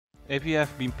If you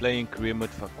have been playing career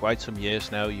mode for quite some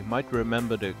years now, you might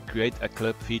remember the Create a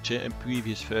Club feature in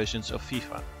previous versions of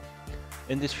FIFA.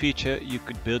 In this feature you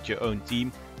could build your own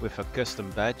team with a custom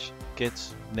badge,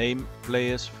 kits, name,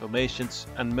 players, formations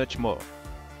and much more.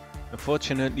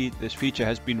 Unfortunately, this feature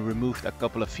has been removed a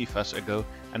couple of FIFAs ago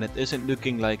and it isn't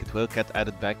looking like it will get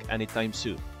added back anytime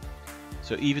soon.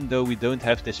 So even though we don't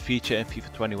have this feature in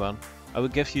FIFA 21, I will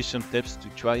give you some tips to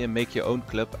try and make your own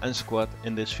club and squad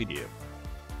in this video.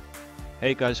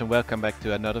 Hey guys, and welcome back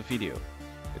to another video.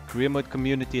 The career mode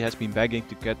community has been begging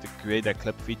to get the Create a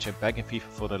Club feature back in FIFA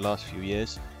for the last few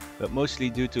years, but mostly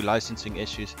due to licensing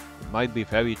issues it might be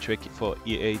very tricky for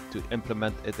EA to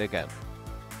implement it again.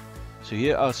 So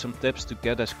here are some tips to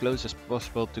get as close as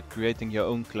possible to creating your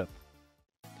own club.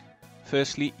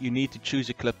 Firstly, you need to choose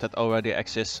a club that already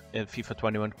exists in FIFA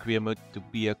 21 career mode to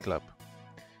be a club.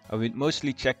 I would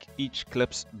mostly check each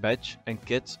club's badge and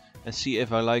kits and see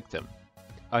if I like them.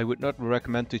 I would not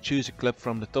recommend to choose a club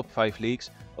from the top 5 leagues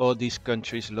or these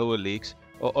countries' lower leagues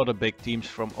or other big teams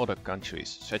from other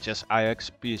countries such as Ajax,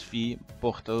 PSV,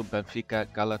 Porto, Benfica,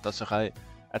 Galatasaray,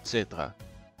 etc.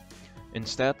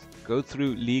 Instead, go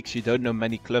through leagues you don't know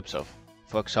many clubs of,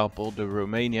 for example the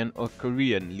Romanian or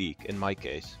Korean league in my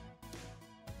case.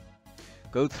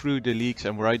 Go through the leagues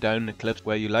and write down the clubs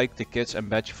where you like the kits and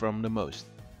badge from the most.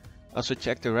 Also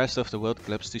check the rest of the world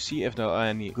clubs to see if there are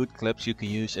any good clubs you can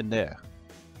use in there.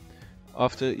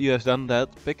 After you have done that,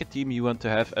 pick a team you want to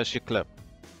have as your club.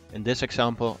 In this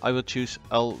example I will choose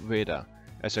Al Weda,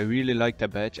 as I really like their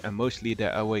badge and mostly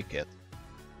their away kit.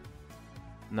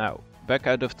 Now, back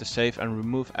out of the save and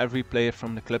remove every player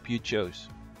from the club you chose.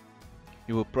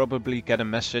 You will probably get a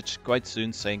message quite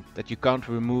soon saying that you can't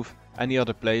remove any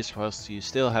other players whilst you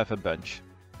still have a bunch.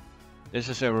 This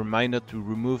is a reminder to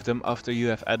remove them after you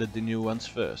have added the new ones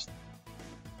first.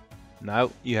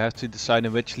 Now you have to decide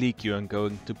in which league you are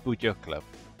going to put your club.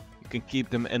 You can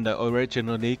keep them in the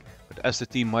original league, but as the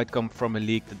team might come from a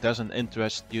league that doesn't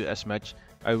interest you as much,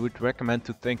 I would recommend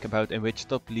to think about in which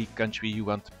top league country you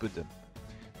want to put them.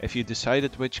 If you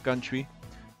decided which country,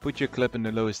 put your club in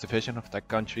the lowest division of that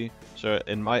country. So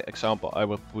in my example I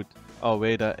will put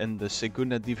Alweda in the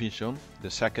Segunda División,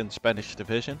 the second Spanish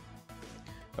division.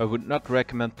 I would not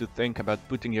recommend to think about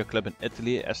putting your club in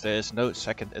Italy, as there is no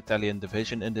second Italian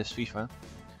division in this FIFA.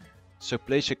 So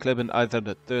place your club in either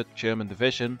the third German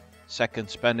division, second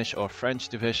Spanish or French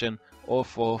division, or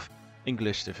fourth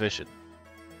English division.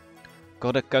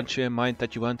 Got a country in mind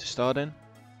that you want to start in?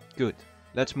 Good,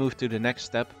 let's move to the next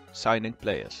step, signing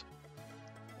players.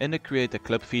 In the Create a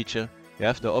Club feature you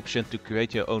have the option to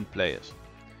create your own players.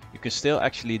 You can still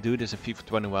actually do this in FIFA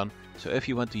 21, so if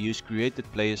you want to use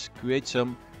created players, create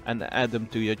some and add them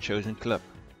to your chosen club.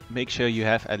 Make sure you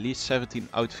have at least 17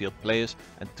 outfield players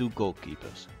and 2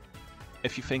 goalkeepers.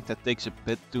 If you think that takes a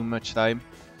bit too much time,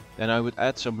 then I would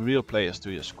add some real players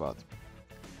to your squad.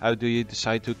 How do you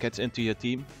decide who gets into your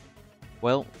team?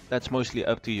 Well, that's mostly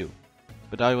up to you,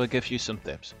 but I will give you some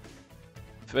tips.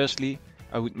 Firstly,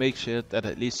 I would make sure that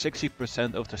at least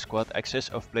 60% of the squad consists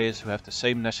of players who have the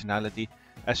same nationality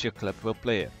as your club will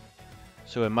play in.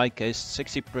 So in my case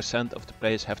 60% of the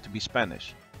players have to be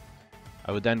Spanish.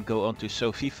 I will then go on to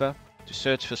SoFIFA to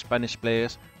search for Spanish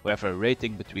players who have a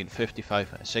rating between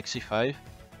 55 and 65.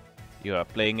 You are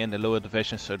playing in the lower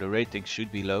division, so the rating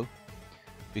should be low.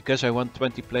 Because I want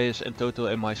 20 players in total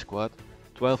in my squad,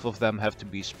 12 of them have to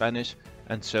be Spanish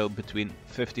and so between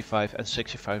 55 and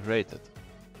 65 rated.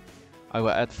 I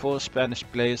will add 4 Spanish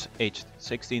players aged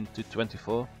 16 to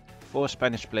 24, 4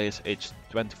 Spanish players aged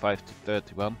 25 to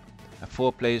 31 and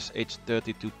 4 players aged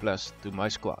 32 plus to my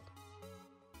squad.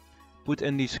 Put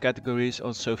in these categories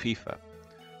on SoFIFA.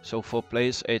 So for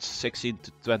players aged 16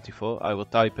 to 24 I will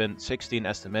type in 16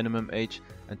 as the minimum age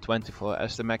and 24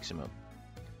 as the maximum.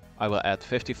 I will add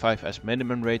 55 as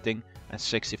minimum rating and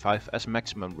 65 as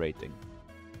maximum rating.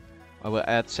 I will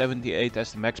add 78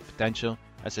 as the max potential,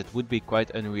 as it would be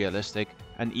quite unrealistic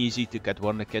and easy to get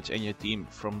wonder kids in your team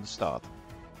from the start.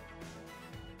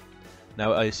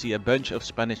 Now I see a bunch of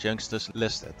Spanish youngsters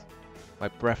listed. My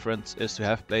preference is to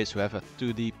have players who have a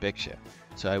 2D picture,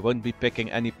 so I won't be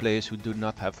picking any players who do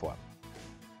not have one.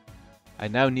 I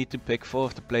now need to pick 4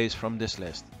 of the players from this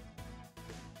list.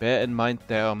 Bear in mind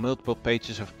there are multiple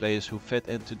pages of players who fit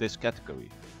into this category.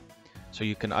 So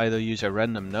you can either use a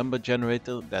random number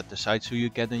generator that decides who you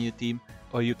get in your team,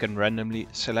 or you can randomly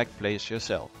select players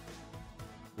yourself.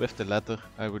 With the latter,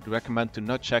 I would recommend to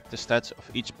not check the stats of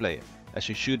each player, as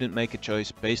you shouldn't make a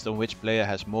choice based on which player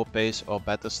has more pace or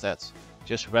better stats.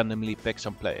 Just randomly pick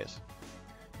some players.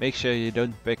 Make sure you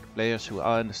don't pick players who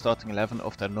are in the starting 11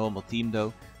 of their normal team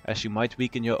though, as you might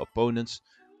weaken your opponents,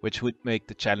 which would make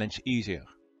the challenge easier.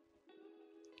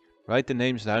 Write the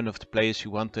names down of the players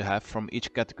you want to have from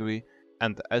each category,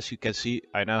 and as you can see,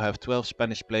 I now have 12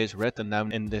 Spanish players written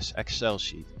down in this Excel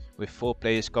sheet, with 4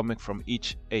 players coming from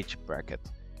each age bracket.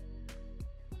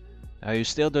 Now you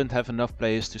still don't have enough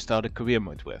players to start a career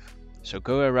mode with, so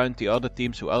go around the other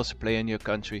teams who also play in your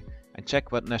country and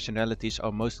check what nationalities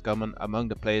are most common among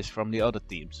the players from the other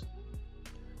teams.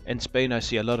 In Spain I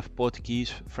see a lot of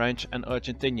Portuguese, French and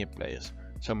Argentinian players,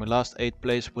 so my last 8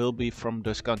 players will be from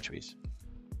those countries.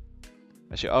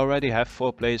 As you already have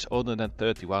 4 players older than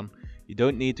 31, you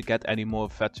don't need to get any more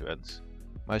veterans.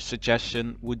 My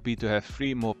suggestion would be to have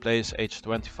 3 more players aged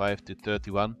 25 to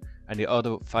 31 and the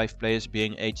other 5 players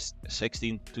being aged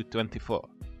 16 to 24.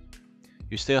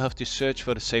 You still have to search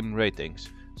for the same ratings,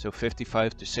 so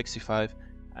 55 to 65,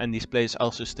 and these players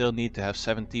also still need to have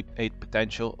 78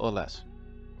 potential or less.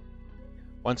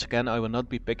 Once again, I will not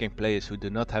be picking players who do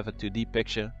not have a 2D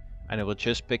picture, and I will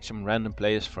just pick some random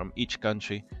players from each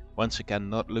country, once again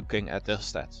not looking at their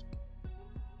stats.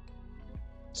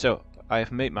 So, I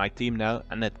have made my team now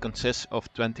and it consists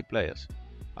of 20 players.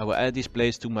 I will add these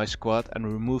players to my squad and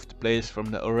remove the players from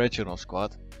the original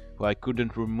squad, who I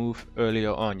couldn't remove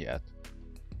earlier on yet.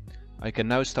 I can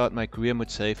now start my career mode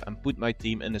save and put my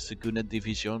team in the Segunda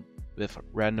Division with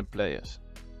random players.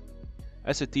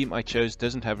 As the team I chose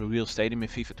doesn't have a real stadium in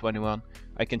FIFA 21,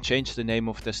 I can change the name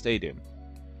of the stadium.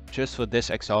 Just for this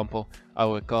example, I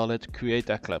will call it Create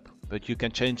a Club, but you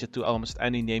can change it to almost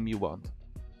any name you want.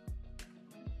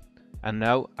 And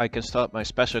now I can start my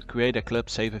special Create a Club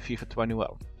save in FIFA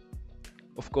 21.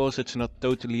 Of course, it's not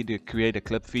totally the Create a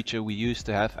Club feature we used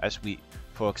to have, as we,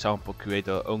 for example, create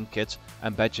our own kits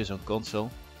and badges on console.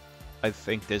 I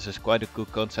think this is quite a cool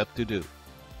concept to do.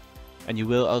 And you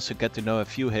will also get to know a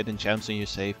few hidden gems in your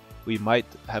save we might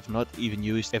have not even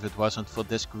used if it wasn't for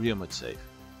this career mode save.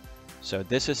 So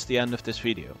this is the end of this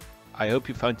video. I hope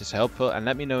you found this helpful and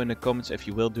let me know in the comments if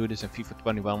you will do this in FIFA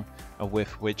 21 and with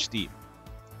which team.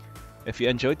 If you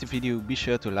enjoyed the video, be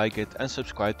sure to like it and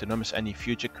subscribe to not miss any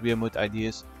future career mode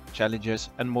ideas, challenges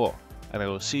and more. And I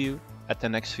will see you at the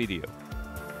next video.